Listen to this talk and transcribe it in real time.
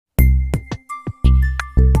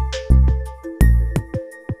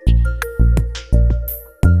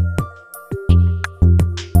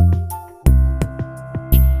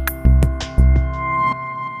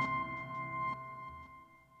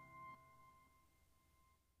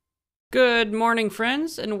Good morning,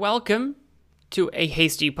 friends, and welcome to a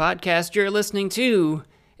Hasty Podcast. You're listening to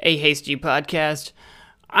a Hasty Podcast.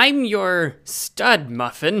 I'm your stud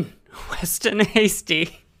muffin, Weston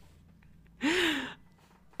Hasty.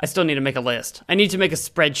 I still need to make a list. I need to make a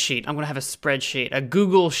spreadsheet. I'm going to have a spreadsheet, a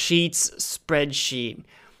Google Sheets spreadsheet.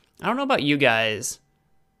 I don't know about you guys.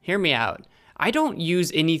 Hear me out. I don't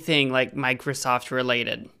use anything like Microsoft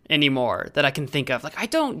related anymore that I can think of. Like, I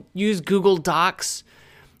don't use Google Docs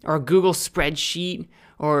or Google Spreadsheet,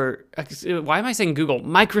 or why am I saying Google?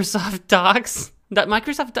 Microsoft Docs?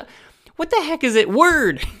 What the heck is it?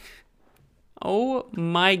 Word! Oh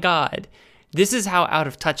my god. This is how out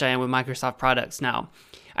of touch I am with Microsoft products now.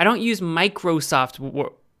 I don't use Microsoft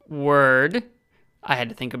Word. I had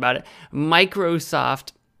to think about it.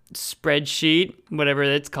 Microsoft Spreadsheet, whatever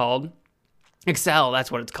it's called. Excel,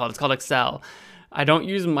 that's what it's called. It's called Excel. I don't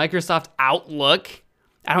use Microsoft Outlook.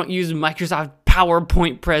 I don't use Microsoft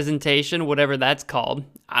PowerPoint presentation, whatever that's called.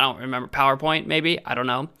 I don't remember. PowerPoint, maybe? I don't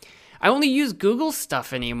know. I only use Google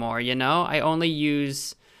stuff anymore, you know? I only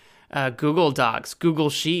use Google Docs, Google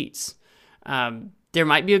Sheets. There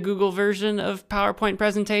might be a Google version of PowerPoint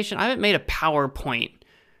presentation. I haven't made a PowerPoint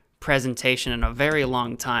presentation in a very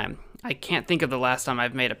long time. I can't think of the last time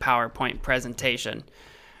I've made a PowerPoint presentation.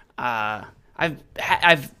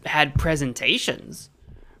 I've had presentations,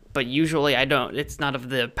 but usually I don't. It's not of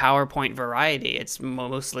the PowerPoint variety. It's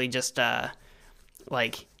mostly just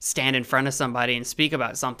like stand in front of somebody and speak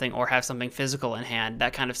about something or have something physical in hand,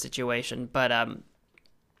 that kind of situation. But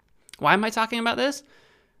why am I talking about this?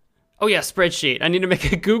 Oh yeah, spreadsheet. I need to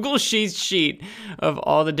make a Google Sheets sheet of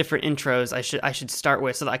all the different intros I should start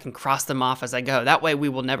with so that I can cross them off as I go. That way we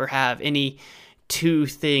will never have any two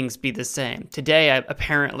things be the same. Today,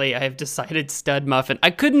 I have decided stud muffin.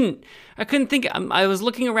 I couldn't think. I was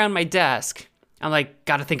looking around my desk. I'm like,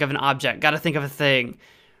 gotta think of an object, gotta think of a thing.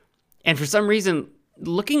 And for some reason,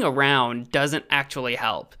 looking around doesn't actually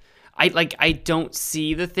help. I don't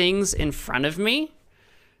see the things in front of me.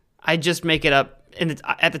 I just make it up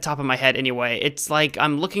at the top of my head anyway. It's like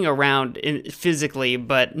I'm looking around physically,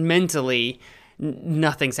 but mentally,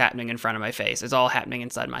 nothing's happening in front of my face. It's all happening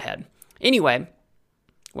inside my head. Anyway,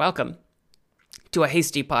 welcome to a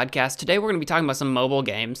Hasty Podcast. Today we're going to be talking about some mobile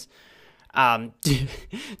games,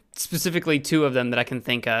 specifically two of them that I can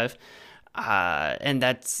think of, and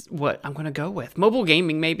that's what I'm going to go with. Mobile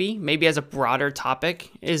gaming, maybe as a broader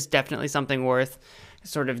topic, is definitely something worth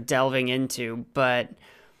sort of delving into, but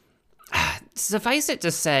suffice it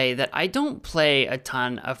to say that I don't play a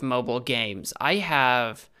ton of mobile games. I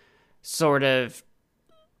have sort of...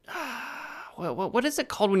 what is it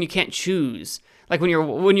called when you can't choose? Like when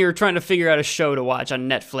you're trying to figure out a show to watch on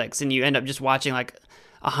Netflix and you end up just watching like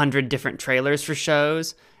 100 different trailers for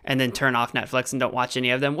shows and then turn off Netflix and don't watch any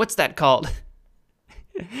of them. What's that called?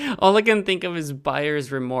 All I can think of is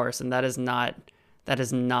buyer's remorse, and that is not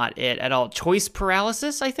it at all. Choice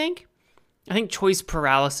paralysis, I think. I think choice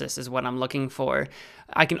paralysis is what I'm looking for.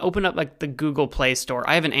 I can open up like the Google Play Store.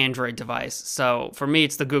 I have an Android device, so for me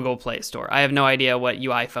it's the Google Play Store. I have no idea what you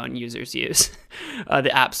iPhone users use.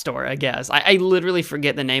 The App Store, I guess. I literally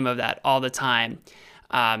forget the name of that all the time.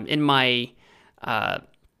 In my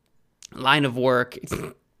line of work,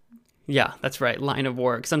 yeah, that's right, line of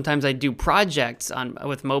work. Sometimes I do projects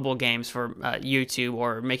with mobile games for YouTube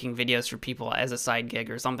or making videos for people as a side gig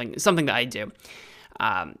or something that I do.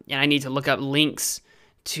 And I need to look up links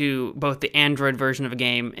to both the Android version of a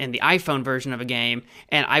game and the iPhone version of a game,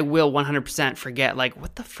 and I will 100% forget, like,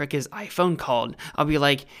 what the frick is iPhone called? I'll be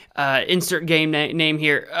like, insert game name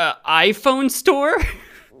here, iPhone Store?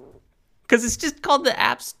 Because it's just called the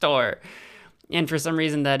App Store. And for some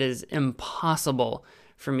reason, that is impossible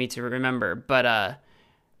for me to remember. But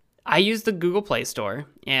I use the Google Play Store,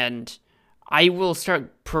 and I will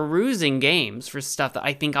start perusing games for stuff that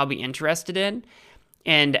I think I'll be interested in.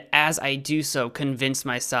 And as I do so, convince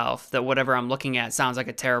myself that whatever I'm looking at sounds like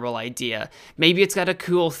a terrible idea. Maybe it's got a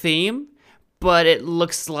cool theme, but it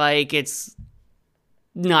looks like it's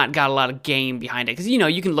not got a lot of game behind it. Because, you know,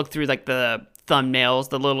 you can look through like the thumbnails,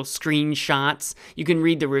 the little screenshots. You can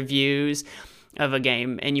read the reviews of a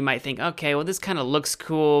game, and you might think, okay, well, this kind of looks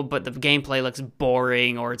cool, but the gameplay looks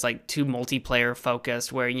boring, or it's like too multiplayer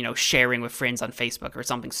focused, where, you know, sharing with friends on Facebook or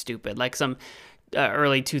something stupid, like some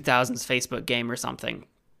early 2000s Facebook game or something.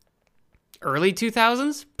 Early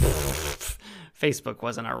 2000s? Facebook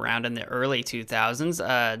wasn't around in the early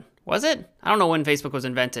 2000s. Was it? I don't know when Facebook was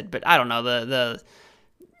invented, but I don't know, the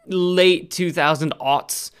late 2000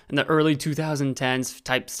 aughts and the early 2010s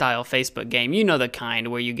type style Facebook game. You know the kind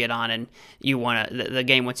where you get on and you want to, the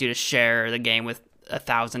game wants you to share the game with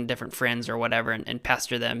 1,000 different friends or whatever and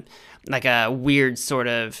pester them, like a weird sort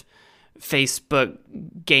of Facebook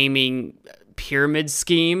gaming pyramid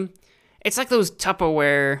scheme. It's like those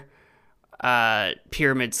Tupperware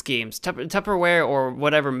pyramid schemes. Tupperware or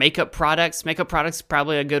whatever, makeup products. Makeup products is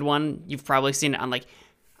probably a good one. You've probably seen it on, like,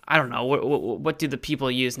 I don't know, what do the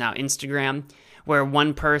people use now? Instagram, where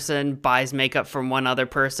one person buys makeup from one other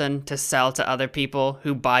person to sell to other people,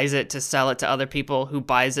 who buys it to sell it to other people, who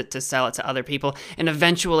buys it to sell it to other people, and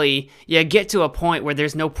eventually you get to a point where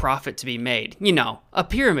there's no profit to be made. You know, a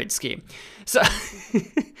pyramid scheme.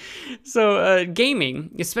 So,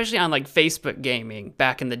 gaming, especially on like Facebook gaming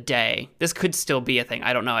back in the day, this could still be a thing.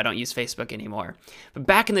 I don't know. I don't use Facebook anymore. But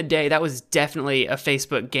back in the day, that was definitely a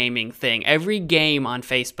Facebook gaming thing. Every game on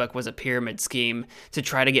Facebook was a pyramid scheme to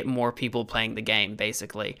try to get more people playing the game,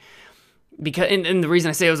 basically. And the reason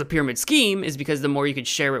I say it was a pyramid scheme is because the more you could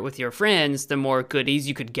share it with your friends, the more goodies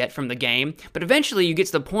you could get from the game. But eventually you get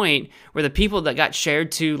to the point where the people that got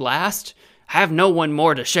shared to last have no one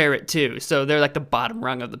more to share it to. So they're like the bottom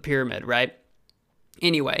rung of the pyramid, right?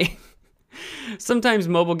 Anyway, sometimes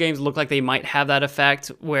mobile games look like they might have that effect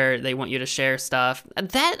where they want you to share stuff.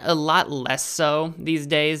 That a lot less so these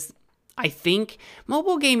days. I think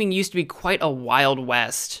mobile gaming used to be quite a wild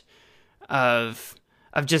west of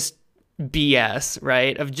just BS,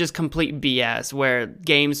 right? Of just complete BS, where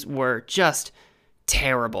games were just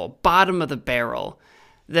terrible, bottom of the barrel.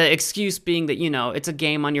 The excuse being that, you know, it's a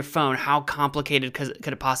game on your phone. How complicated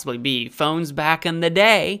could it possibly be? Phones back in the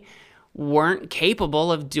day weren't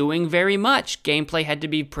capable of doing very much. Gameplay had to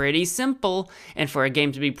be pretty simple, and for a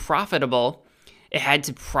game to be profitable, it had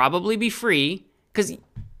to probably be free, because,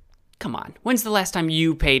 come on, when's the last time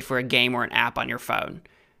you paid for a game or an app on your phone?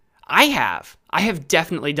 I have. I have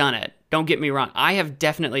definitely done it. Don't get me wrong. I have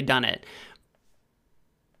definitely done it.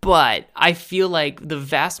 But I feel like the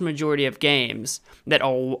vast majority of games that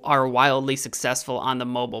are wildly successful on the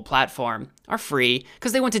mobile platform are free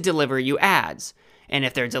because they want to deliver you ads. And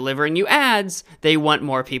if they're delivering you ads, they want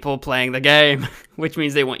more people playing the game, which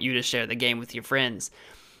means they want you to share the game with your friends.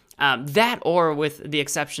 That, or with the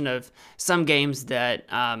exception of some games that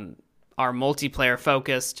are multiplayer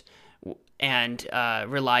focused and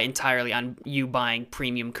rely entirely on you buying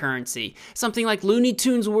premium currency. Something like Looney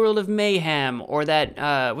Tunes World of Mayhem, or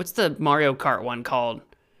that, what's the Mario Kart one called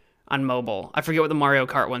on mobile? I forget what the Mario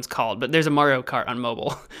Kart one's called, but there's a Mario Kart on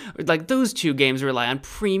mobile. Like, those two games rely on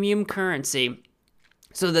premium currency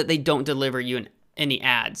so that they don't deliver you any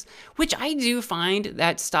ads, which I do find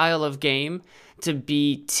that style of game to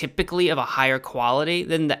be typically of a higher quality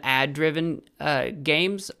than the ad-driven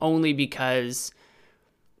games, only because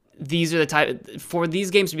these are the type, for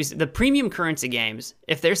these games to be, the premium currency games,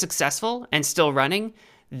 if they're successful and still running,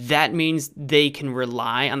 that means they can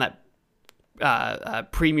rely on that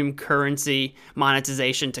premium currency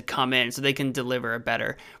monetization to come in, so they can deliver a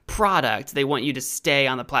better product. They want you to stay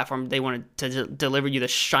on the platform. They want to deliver you the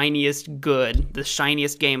shiniest good, the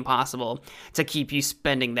shiniest game possible to keep you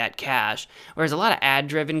spending that cash. Whereas a lot of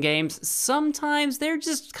ad-driven games, sometimes they're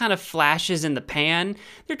just kind of flashes in the pan.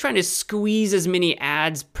 They're trying to squeeze as many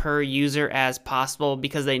ads per user as possible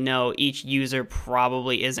because they know each user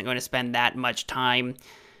probably isn't going to spend that much time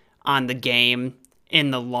on the game in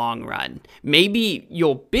the long run. Maybe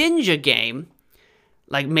you'll binge a game,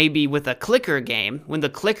 like maybe with a clicker game, when the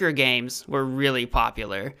clicker games were really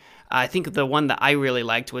popular. I think the one that I really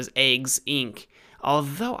liked was Eggs Inc.,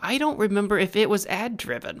 although I don't remember if it was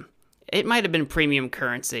ad-driven. It might have been premium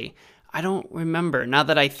currency. I don't remember. Now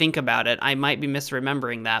that I think about it, I might be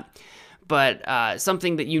misremembering that. But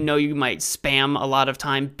something that you know you might spam a lot of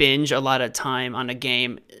time, binge a lot of time on a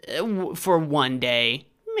game for one day.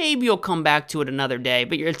 Maybe you'll come back to it another day,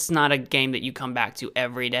 but it's not a game that you come back to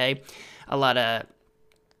every day. A lot of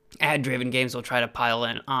ad-driven games will try to pile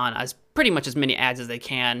in on as pretty much as many ads as they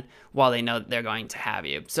can while they know that they're going to have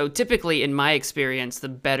you. So typically, in my experience, the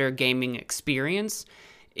better gaming experience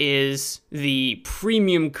is the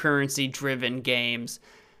premium currency-driven games,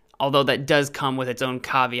 although that does come with its own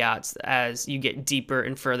caveats as you get deeper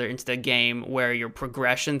and further into the game, where your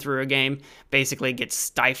progression through a game basically gets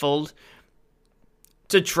stifled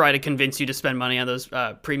to try to convince you to spend money on those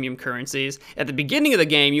premium currencies. At the beginning of the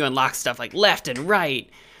game, you unlock stuff like left and right,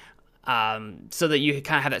 so that you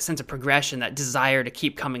kind of have that sense of progression, that desire to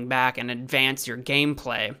keep coming back and advance your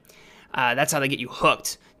gameplay. That's how they get you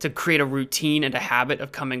hooked, to create a routine and a habit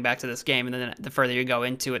of coming back to this game. And then the further you go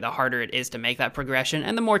into it, the harder it is to make that progression,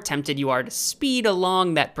 and the more tempted you are to speed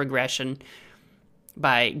along that progression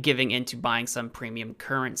by giving into buying some premium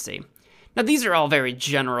currency. Now, these are all very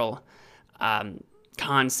general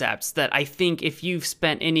concepts that I think if you've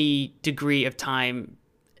spent any degree of time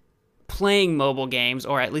playing mobile games,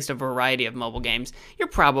 or at least a variety of mobile games, you're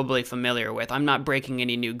probably familiar with. I'm not breaking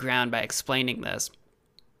any new ground by explaining this.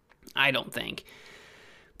 I don't think.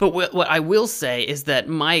 But what I will say is that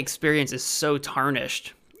my experience is so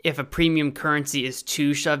tarnished if a premium currency is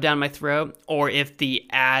too shoved down my throat, or if the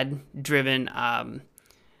ad-driven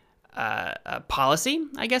policy,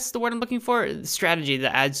 I guess is the word I'm looking for, the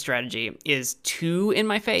ad strategy is too in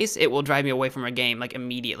my face, it will drive me away from a game like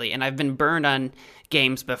immediately. And I've been burned on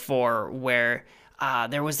games before where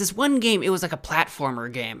there was this one game, it was like a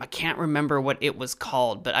platformer game. I can't remember what it was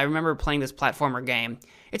called, but I remember playing this platformer game.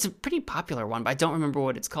 It's a pretty popular one, but I don't remember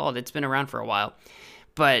what it's called. It's been around for a while.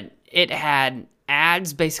 But it had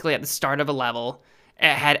ads basically at the start of a level.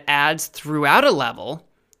 It had ads throughout a level,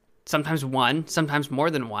 sometimes one, sometimes more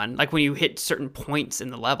than one, like when you hit certain points in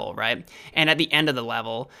the level, right? And at the end of the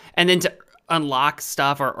level. And then to unlock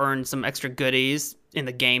stuff or earn some extra goodies in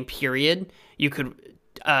the game period, you could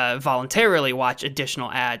voluntarily watch additional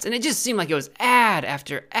ads. And it just seemed like it was ad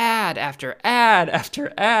after ad after ad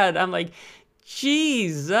after ad. I'm like,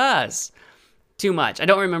 Jesus. Too much. I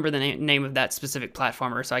don't remember the name of that specific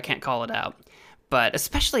platformer, so I can't call it out. But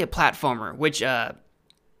especially a platformer, which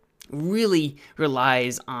really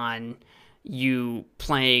relies on you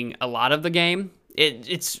playing a lot of the game.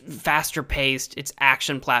 It's faster paced, it's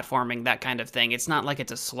action platforming, that kind of thing. It's not like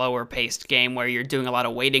it's a slower paced game where you're doing a lot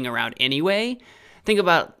of waiting around anyway. Think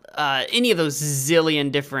about any of those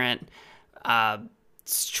zillion different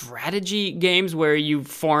strategy games where you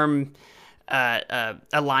form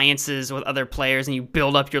alliances with other players and you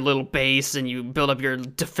build up your little base and you build up your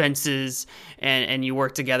defenses and you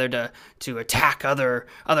work together to attack other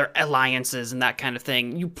alliances and that kind of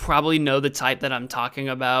thing. You probably know the type that I'm talking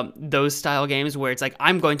about, those style games where it's like,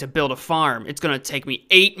 I'm going to build a farm. It's going to take me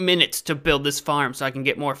 8 minutes to build this farm so I can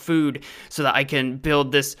get more food so that I can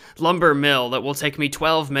build this lumber mill that will take me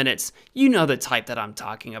 12 minutes. You know the type that I'm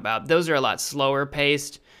talking about. Those are a lot slower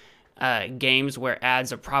paced games where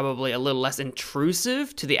ads are probably a little less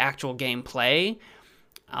intrusive to the actual gameplay.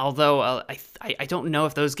 Although I don't know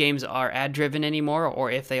if those games are ad-driven anymore or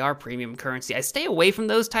if they are premium currency. I stay away from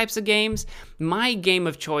those types of games. My game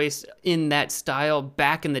of choice in that style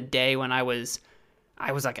back in the day when I was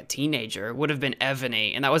like a teenager would have been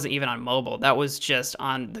Evany, and that wasn't even on mobile. That was just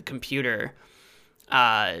on the computer.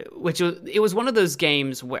 It was one of those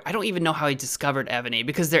games where I don't even know how I discovered Evany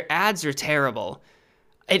because their ads are terrible.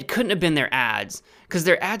 It couldn't have been their ads, because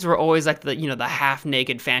their ads were always like the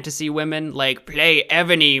half-naked fantasy women, like, play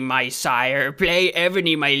Evany, my sire, play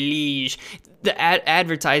Evany, my liege. The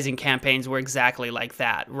advertising campaigns were exactly like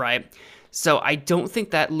that, right? So I don't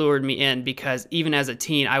think that lured me in, because even as a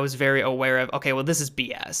teen, I was very aware of, okay, well, this is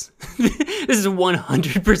BS. This is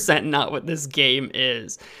 100% not what this game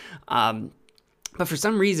is. But for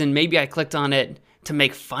some reason, maybe I clicked on it to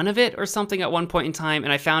make fun of it or something at one point in time,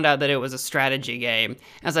 and I found out that it was a strategy game.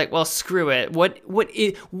 I was like, well, screw it. What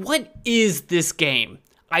is this game?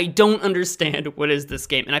 I don't understand what is this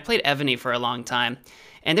game. And I played Evany for a long time,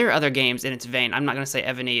 and there are other games in its vein. I'm not going to say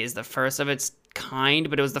Evany is the first of its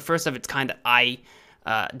kind, but it was the first of its kind that I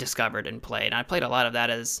discovered and played. And I played a lot of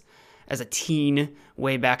that as a teen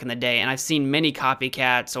way back in the day, and I've seen many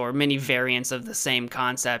copycats or many variants of the same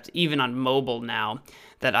concept, even on mobile now,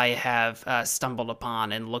 that I have stumbled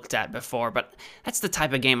upon and looked at before. But that's the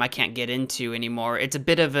type of game I can't get into anymore. It's a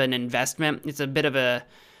bit of an investment. It's a bit of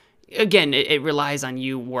again, it relies on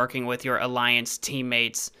you working with your alliance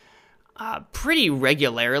teammates pretty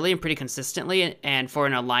regularly and pretty consistently. And for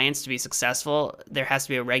an alliance to be successful, there has to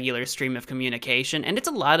be a regular stream of communication. And it's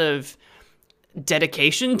a lot of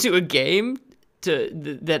dedication to a game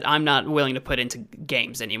that I'm not willing to put into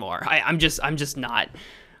games anymore. I'm just not.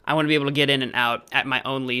 I want to be able to get in and out at my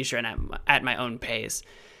own leisure and at my own pace.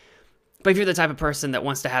 But if you're the type of person that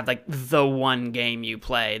wants to have like the one game you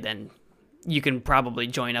play, then you can probably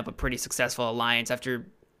join up a pretty successful alliance after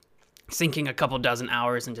sinking a couple dozen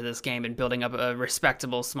hours into this game and building up a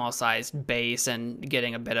respectable small-sized base and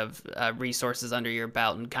getting a bit of resources under your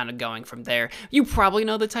belt and kind of going from there. You probably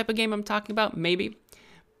know the type of game I'm talking about, maybe.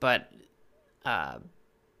 But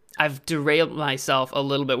I've derailed myself a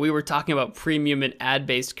little bit. We were talking about premium and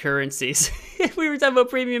ad-based currencies. We were talking about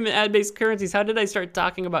premium and ad-based currencies. How did I start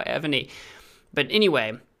talking about Evany? But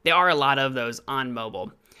anyway, there are a lot of those on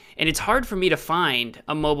mobile. And it's hard for me to find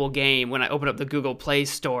a mobile game when I open up the Google Play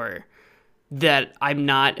Store that I'm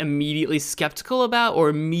not immediately skeptical about or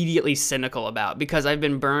immediately cynical about, because I've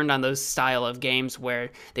been burned on those style of games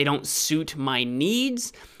where they don't suit my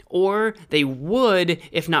needs, or they would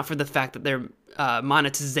if not for the fact that their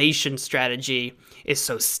monetization strategy is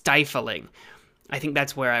so stifling. I think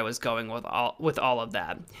that's where I was going with all of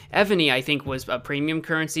that. Ebony, I think, was a premium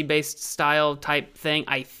currency based style type thing.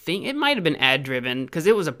 I think it might have been ad driven because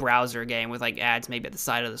it was a browser game with like ads maybe at the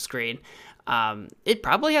side of the screen. It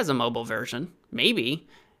probably has a mobile version, maybe.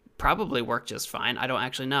 Probably work just fine. I don't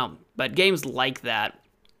actually know. But games like that,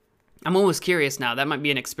 I'm almost curious now. That might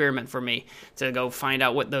be an experiment for me to go find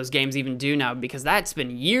out what those games even do now, because that's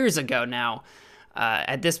been years ago now.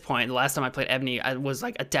 At this point, the last time I played Ebony was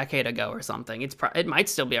like a decade ago or something. It might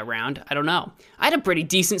still be around. I don't know. I had a pretty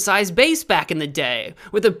decent-sized base back in the day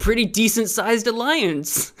with a pretty decent-sized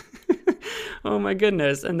alliance. Oh my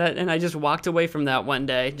goodness! And I just walked away from that one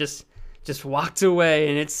day. Just walked away,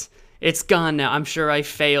 and it's gone now. I'm sure I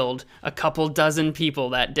failed a couple dozen people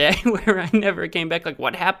that day where I never came back. Like,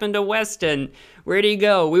 what happened to Weston? Where'd he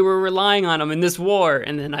go? We were relying on him in this war,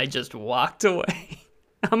 and then I just walked away.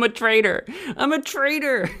 I'm a traitor. I'm a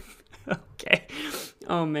traitor. Okay.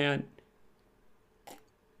 Oh, man.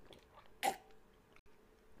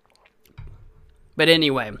 But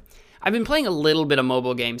anyway, I've been playing a little bit of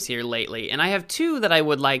mobile games here lately, and I have two that I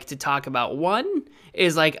would like to talk about. One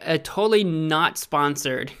is like a totally not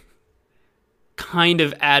sponsored kind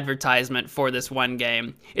of advertisement for this one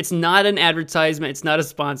game. It's not an advertisement. It's not a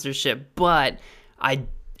sponsorship, but I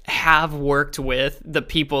have worked with the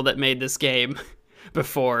people that made this game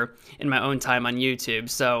before in my own time on YouTube.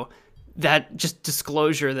 So that just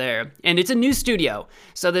disclosure there. And it's a new studio.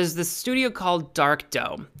 So there's this studio called Dark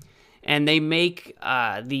Dome, and they make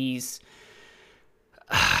these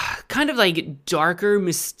kind of like darker,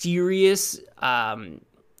 mysterious point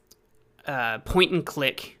and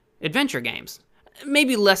click adventure games.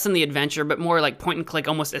 Maybe less than the adventure, but more like point and click,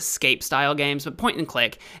 almost escape style games, but point and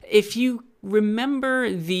click. If you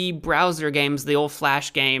remember the browser games, the old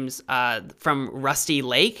Flash games from Rusty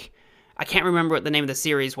Lake, I can't remember what the name of the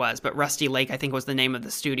series was, but Rusty Lake, I think, was the name of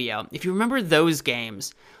the studio. If you remember those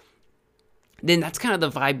games, then that's kind of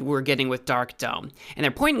the vibe we're getting with Dark Dome. And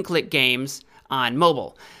they're point and click games on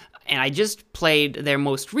mobile. And I just played their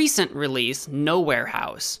most recent release, Nowhere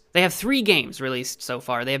House. They have 3 games released so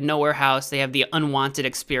far. They have Nowhere House, they have The Unwanted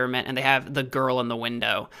Experiment, and they have The Girl in the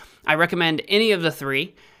Window. I recommend any of the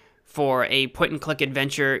 3 for a point-and-click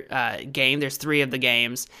adventure game. There's 3 of the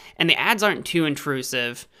games, and the ads aren't too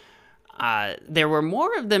intrusive. There were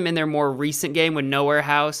more of them in their more recent game with Nowhere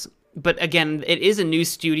House, but again, it is a new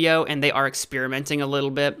studio, and they are experimenting a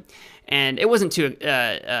little bit, and it wasn't too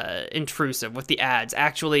intrusive with the ads.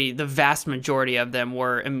 Actually, the vast majority of them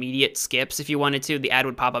were immediate skips. If you wanted to, the ad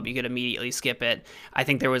would pop up, you could immediately skip it. I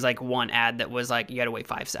think there was like one ad that was like, you gotta wait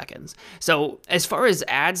 5 seconds. So as far as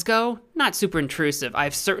ads go, not super intrusive.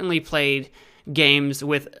 I've certainly played games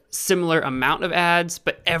with similar amount of ads,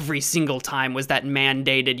 but every single time was that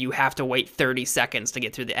mandated you have to wait 30 seconds to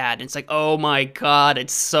get through the ad. And it's like, oh my God,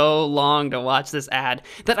 it's so long to watch this ad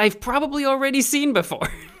that I've probably already seen before.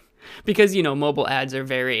 Because, you know, mobile ads are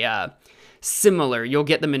very similar. You'll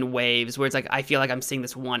get them in waves where it's like, I feel like I'm seeing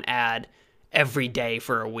this one ad every day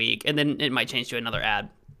for a week, and then it might change to another ad.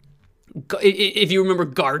 If you remember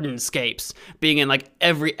Gardenscapes being in like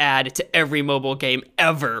every ad to every mobile game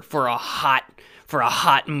ever for a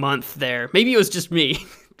hot month there. Maybe it was just me.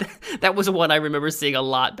 That was one I remember seeing a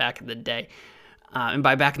lot back in the day. And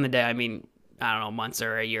by back in the day, I mean, I don't know, months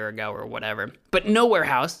or a year ago or whatever. But Nowhere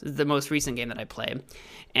House is the most recent game that I played,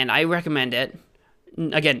 and I recommend it.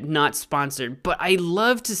 Again, not sponsored, but I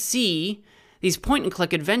love to see these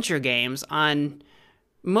point-and-click adventure games on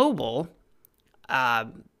mobile,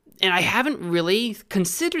 and I haven't really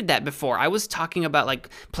considered that before. I was talking about like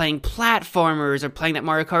playing platformers or playing that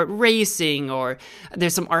Mario Kart Racing, or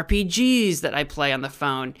there's some RPGs that I play on the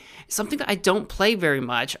phone. Something that I don't play very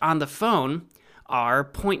much on the phone are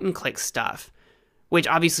point-and-click stuff, which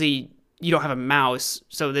obviously you don't have a mouse,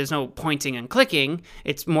 so there's no pointing and clicking.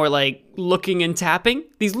 It's more like looking and tapping.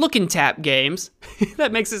 These look and tap games.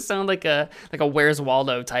 That makes it sound like a Where's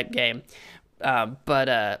Waldo type game. But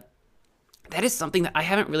that is something that I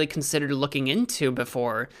haven't really considered looking into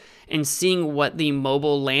before, and seeing what the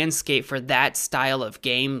mobile landscape for that style of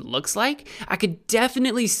game looks like. I could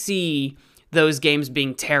definitely see those games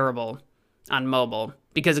being terrible on mobile.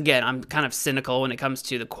 Because again, I'm kind of cynical when it comes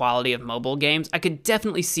to the quality of mobile games. I could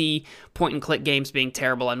definitely see point-and-click games being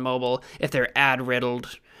terrible on mobile if they're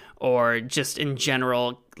ad-riddled, or just in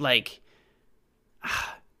general, like,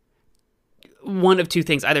 one of two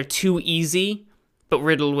things. Either too easy, but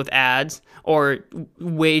riddled with ads, or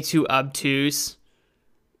way too obtuse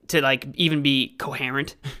to, like, even be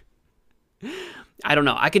coherent. I don't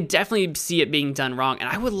know. I could definitely see it being done wrong, and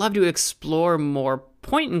I would love to explore more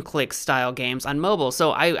point-and-click style games on mobile. So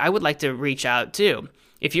I would like to reach out too.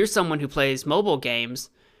 If you're someone who plays mobile games,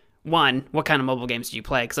 one, what kind of mobile games do you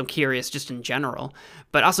play? Because I'm curious just in general.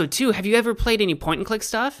 But also, two, have you ever played any point-and-click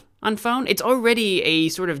stuff on phone? It's already a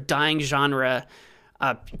sort of dying genre,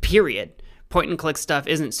 period. Point-and-click stuff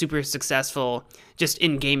isn't super successful just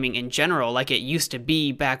in gaming in general, like it used to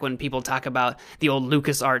be back when people talk about the old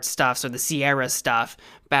LucasArts stuff or the Sierra stuff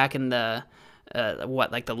back in the,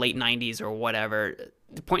 like the late 90s or whatever.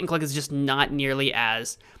 The point-and-click is just not nearly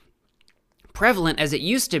as prevalent as it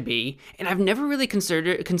used to be, and I've never really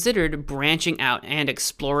considered branching out and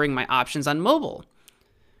exploring my options on mobile.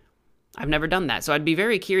 I've never done that, so I'd be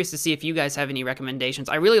very curious to see if you guys have any recommendations.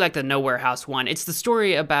 I really like the Nowhere House one. It's the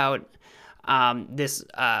story about this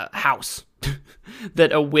house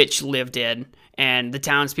that a witch lived in, and the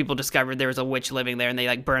townspeople discovered there was a witch living there, and they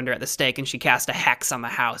like burned her at the stake, and she cast a hex on the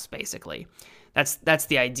house, basically. That's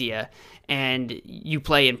the idea. And you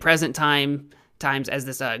play in present times as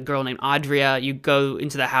this girl named Audria. You go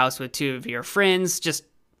into the house with two of your friends just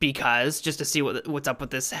to see what's up with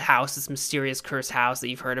this house, this mysterious cursed house that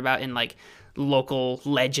you've heard about in like local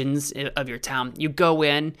legends of your town. You go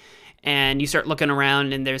in and you start looking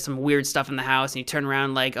around, and there's some weird stuff in the house, and you turn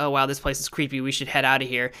around like, oh wow, this place is creepy, we should head out of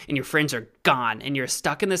here. And your friends are gone, and you're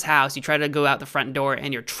stuck in this house. You try to go out the front door,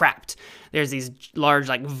 and you're trapped. There's these large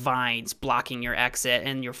like vines blocking your exit,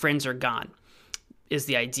 and your friends are gone, is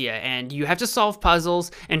the idea. And you have to solve puzzles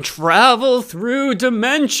and travel through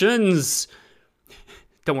dimensions.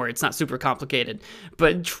 Don't worry, it's not super complicated,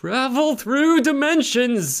 but travel through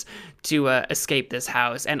dimensions to escape this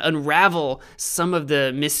house and unravel some of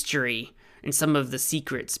the mystery and some of the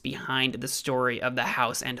secrets behind the story of the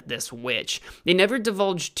house and this witch. They never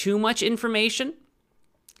divulge too much information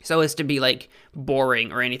so as to be like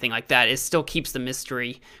boring or anything like that. It still keeps the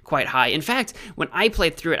mystery quite high. In fact, when I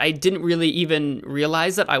played through it, I didn't really even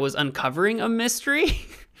realize that I was uncovering a mystery.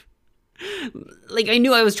 Like, I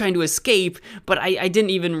knew I was trying to escape, but I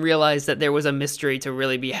didn't even realize that there was a mystery to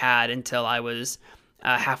really be had until I was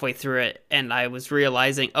halfway through it, and I was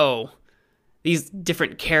realizing, oh, these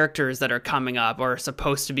different characters that are coming up are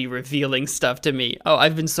supposed to be revealing stuff to me. Oh,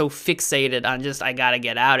 I've been so fixated on just, I gotta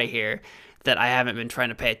get out of here, that I haven't been trying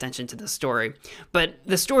to pay attention to the story. But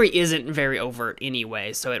the story isn't very overt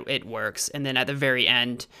anyway, so it works. And then at the very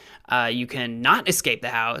end, you can not escape the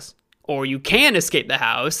house, or you can escape the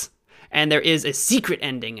house, and there is a secret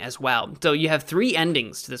ending as well. So you have 3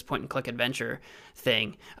 endings to this point-and-click adventure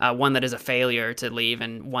thing. One that is a failure to leave,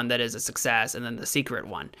 and one that is a success, and then the secret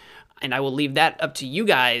one. And I will leave that up to you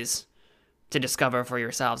guys to discover for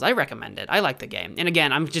yourselves. I recommend it. I like the game. And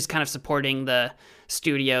again, I'm just kind of supporting the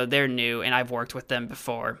studio. They're new, and I've worked with them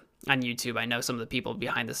before on YouTube. I know some of the people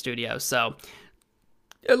behind the studio, so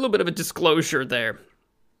a little bit of a disclosure there.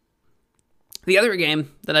 The other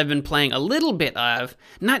game that I've been playing a little bit of,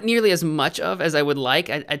 not nearly as much of as I would like.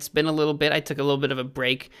 It's been a little bit. I took a little bit of a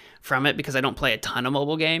break from it because I don't play a ton of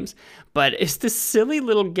mobile games. But it's this silly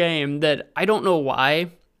little game that I don't know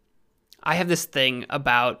why. I have this thing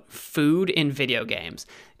about food in video games.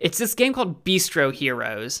 It's this game called Bistro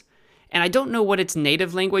Heroes. And I don't know what its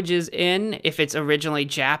native language is in, if it's originally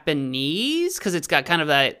Japanese, because it's got kind of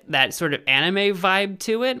that sort of anime vibe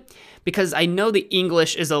to it. Because I know the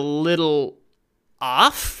English is a little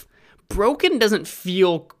off. Broken doesn't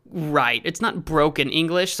feel right. It's not broken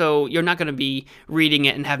English, so you're not going to be reading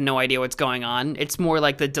it and have no idea what's going on. It's more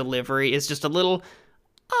like the delivery is just a little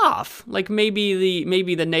off. Like maybe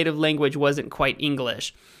the native language wasn't quite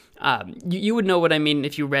English. You would know what I mean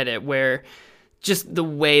if you read it, where just the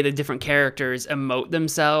way the different characters emote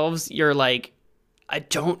themselves, you're like, I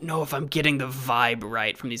don't know if I'm getting the vibe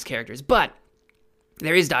right from these characters. But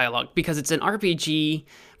there is dialogue because it's an RPG,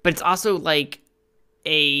 but it's also like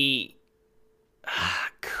a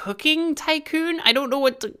cooking tycoon. I don't know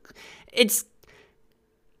what to... It's...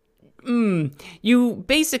 You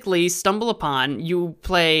basically stumble upon, you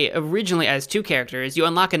play originally as 2 characters, you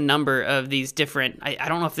unlock a number of these different, I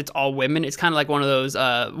don't know if it's all women, it's kind of like one of those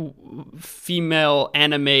female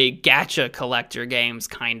anime gacha collector games,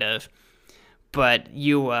 kind of. But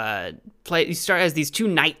you start as these 2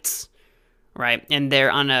 knights, right? And they're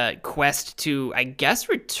on a quest to, I guess,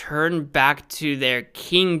 return back to their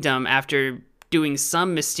kingdom after doing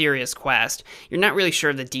some mysterious quest. You're not really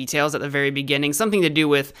sure of the details at the very beginning. Something to do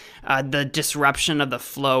with the disruption of the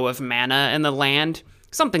flow of mana in the land.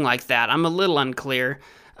 Something like that. I'm a little unclear.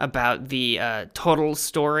 about the total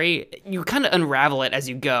story. You kind of unravel it as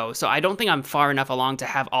you go, so I don't think I'm far enough along to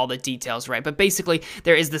have all the details right. But basically,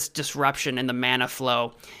 there is this disruption in the mana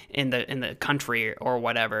flow in the country or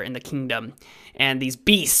whatever, in the kingdom, and these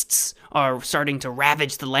beasts are starting to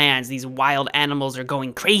ravage the lands. These wild animals are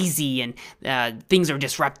going crazy, and things are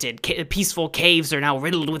disrupted. Peaceful caves are now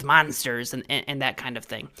riddled with monsters and that kind of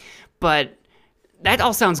thing. But that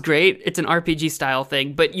all sounds great. It's an RPG style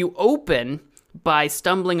thing, but you open by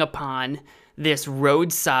stumbling upon this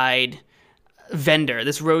roadside vendor,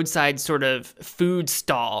 this roadside sort of food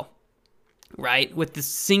stall, right? With this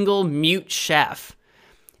single mute chef.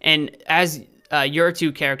 And as your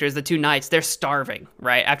two characters, the two knights, they're starving,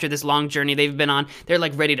 right? After this long journey they've been on, they're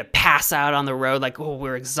like ready to pass out on the road, like, oh,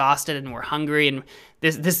 we're exhausted and we're hungry, and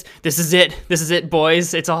this is it. This is it,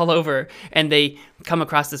 boys. It's all over. And they come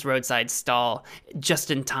across this roadside stall just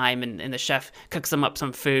in time, and the chef cooks them up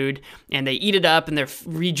some food, and they eat it up, and they're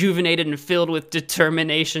rejuvenated and filled with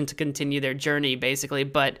determination to continue their journey, basically.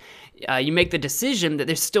 But you make the decision that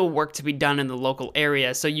there's still work to be done in the local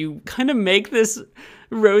area, so you kind of make this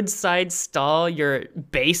roadside stall your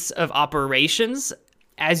base of operations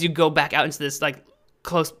as you go back out into this like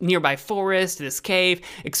close nearby forest, this cave,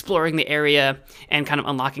 exploring the area and kind of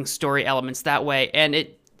unlocking story elements that way. And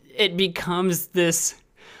it becomes this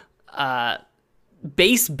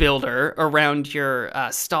base builder around your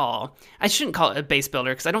stall. I shouldn't call it a base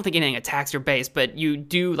builder because I don't think anything attacks your base, but you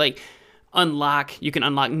do like you can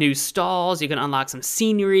unlock new stalls, you can unlock some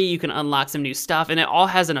scenery, you can unlock some new stuff, and it all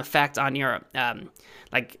has an effect on your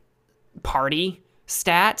like party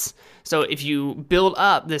stats. So if you build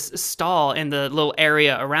up this stall in the little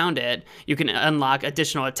area around it, you can unlock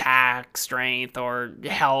additional attack, strength, or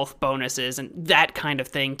health bonuses and that kind of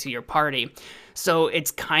thing to your party. So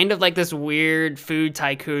it's kind of like this weird food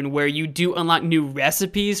tycoon where you do unlock new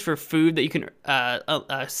recipes for food that you can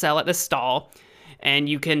sell at the stall, and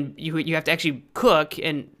you have to actually cook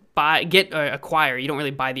and acquire. You don't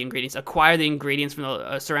really buy the ingredients. Acquire the ingredients from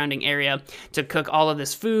the surrounding area to cook all of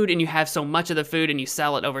this food, and you have so much of the food, and you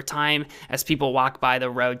sell it over time as people walk by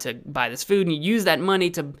the road to buy this food, and you use that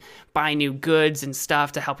money to buy new goods and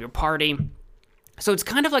stuff to help your party. So it's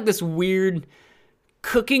kind of like this weird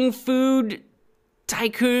cooking food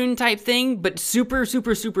tycoon type thing, but super,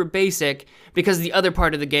 super, super basic, because the other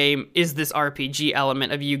part of the game is this RPG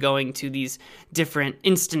element of you going to these different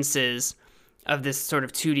instances of this sort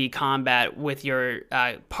of 2D combat with your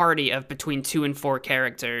party of between 2 and 4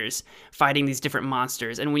 characters fighting these different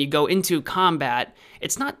monsters. And when you go into combat,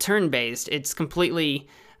 it's not turn-based, it's completely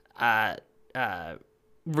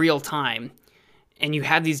real time. And you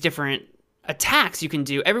have these different attacks you can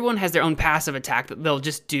do. Everyone has their own passive attack that they'll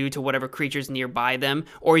just do to whatever creature's nearby them,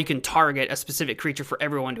 or you can target a specific creature for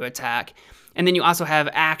everyone to attack. And then you also have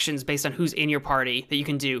actions based on who's in your party that you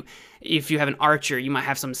can do. If you have an archer, you might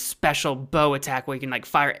have some special bow attack where you can like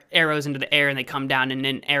fire arrows into the air and they come down in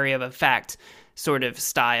an area of effect sort of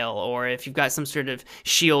style. Or if you've got some sort of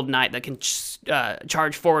shield knight that can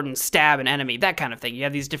charge forward and stab an enemy, that kind of thing. You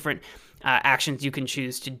have these different actions you can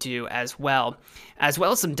choose to do as well as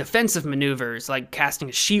some defensive maneuvers like casting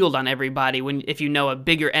a shield on everybody if you know a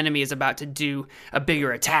bigger enemy is about to do a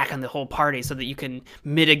bigger attack on the whole party, so that you can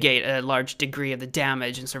mitigate a large degree of the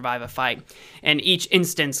damage and survive a fight. And each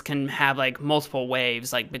instance can have like multiple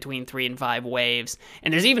waves, like between 3 and 5 waves,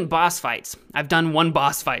 and there's even boss fights. I've done one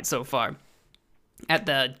boss fight so far. At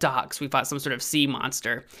the docks, we fought some sort of sea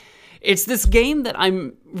monster. It's this game that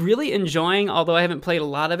I'm really enjoying, although I haven't played a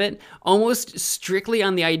lot of it, almost strictly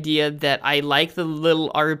on the idea that I like the little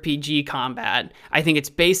RPG combat. I think it's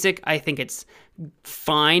basic, I think it's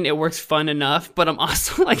fine, it works fun enough, but I'm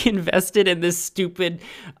also like invested in this stupid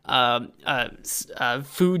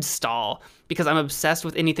food stall because I'm obsessed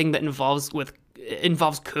with anything that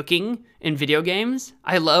involves cooking in video games.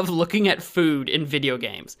 I love looking at food in video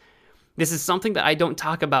games. This is something that I don't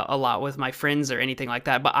talk about a lot with my friends or anything like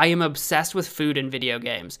that, but I am obsessed with food in video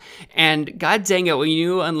games. And god dang it, when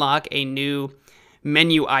you unlock a new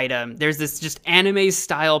menu item, there's this just anime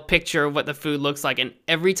style picture of what the food looks like, and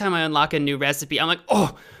every time I unlock a new recipe, I'm like,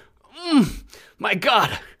 oh, my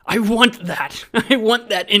god, I want that. I want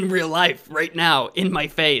that in real life right now in my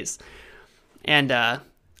face. And I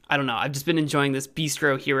don't know, I've just been enjoying this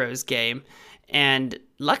Bistro Heroes game, and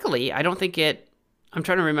luckily, I'm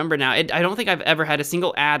trying to remember now. I don't think I've ever had a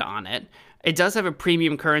single ad on it. It does have a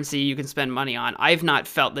premium currency you can spend money on. I've not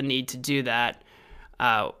felt the need to do that,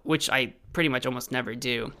 which I pretty much almost never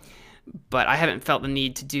do. But I haven't felt the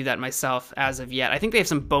need to do that myself as of yet. I think they have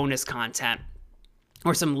some bonus content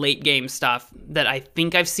or some late game stuff that I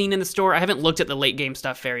think I've seen in the store. I haven't looked at the late game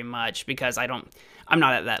stuff very much because I'm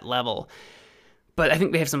not at that level. But I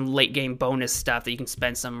think they have some late game bonus stuff that you can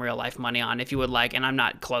spend some real life money on if you would like. And I'm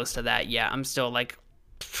not close to that yet. I'm still like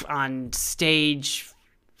on stage.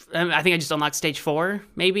 I think I just unlocked stage 4,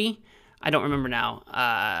 maybe. I don't remember now.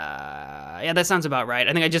 Yeah, that sounds about right.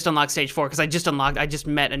 I think I just unlocked stage 4 because I just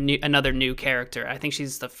met another new character. I think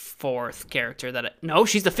she's the 4th character no,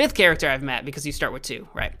 she's the 5th character I've met because you start with 2,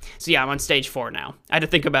 right? So yeah, I'm on stage 4 now. I had to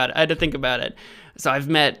think about it. So I've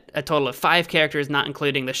met a total of 5 characters, not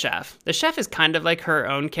including the chef. The chef is kind of like her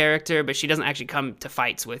own character, but she doesn't actually come to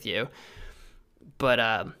fights with you.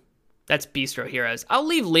 But that's Bistro Heroes. I'll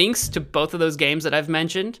leave links to both of those games that I've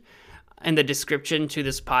mentioned in the description to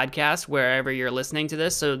this podcast, wherever you're listening to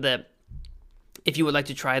this, so that if you would like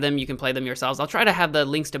to try them, you can play them yourselves. I'll try to have the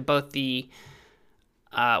links to both the...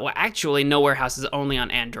 actually, Nowhere House is only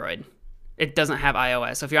on Android. It doesn't have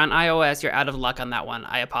iOS. So if you're on iOS, you're out of luck on that one.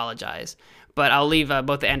 I apologize. But I'll leave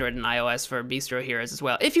both the Android and iOS for Bistro Heroes as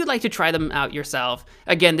well. If you'd like to try them out yourself,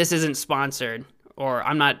 again, this isn't sponsored, or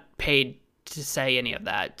I'm not paid to say any of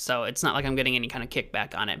that, so it's not like I'm getting any kind of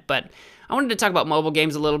kickback on it. But I wanted to talk about mobile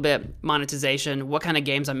games a little bit, monetization, what kind of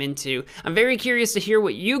games I'm into. I'm very curious to hear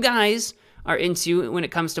what you guys are into when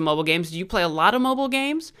it comes to mobile games. Do you play a lot of mobile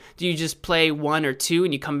games? Do you just play 1 or 2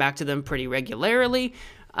 and you come back to them pretty regularly?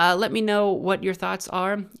 Let me know what your thoughts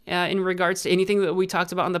are in regards to anything that we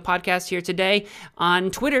talked about on the podcast here today.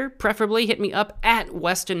 On Twitter, preferably, hit me up at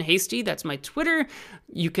Weston Hasty. That's my Twitter.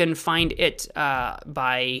 You can find it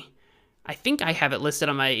by... I think I have it listed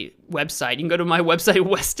on my website. You can go to my website,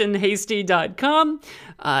 westonhasty.com.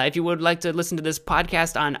 If you would like to listen to this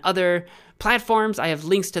podcast on other platforms, I have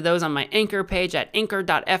links to those on my Anchor page at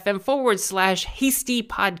anchor.fm/hasty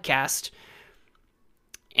podcast.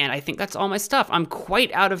 And I think that's all my stuff. I'm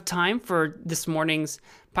quite out of time for this morning's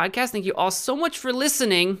podcast. Thank you all so much for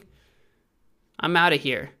listening. I'm out of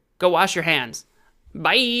here. Go wash your hands.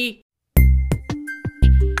 Bye.